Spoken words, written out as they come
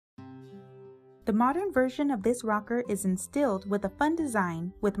The modern version of this rocker is instilled with a fun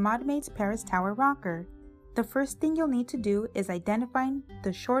design with ModMade's Paris Tower rocker. The first thing you'll need to do is identify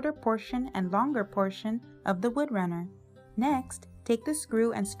the shorter portion and longer portion of the woodrunner. Next, take the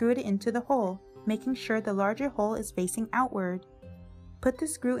screw and screw it into the hole, making sure the larger hole is facing outward. Put the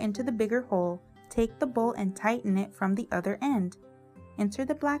screw into the bigger hole, take the bolt and tighten it from the other end. Insert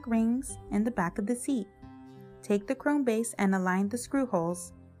the black rings in the back of the seat. Take the chrome base and align the screw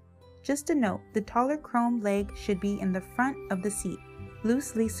holes. Just a note, the taller chrome leg should be in the front of the seat.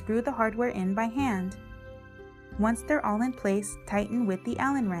 Loosely screw the hardware in by hand. Once they're all in place, tighten with the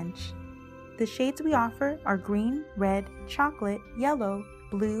Allen wrench. The shades we offer are green, red, chocolate, yellow,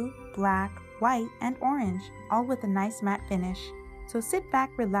 blue, black, white, and orange, all with a nice matte finish. So sit back,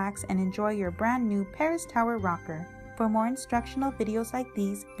 relax, and enjoy your brand new Paris Tower rocker. For more instructional videos like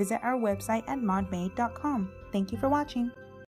these, visit our website at modmade.com. Thank you for watching.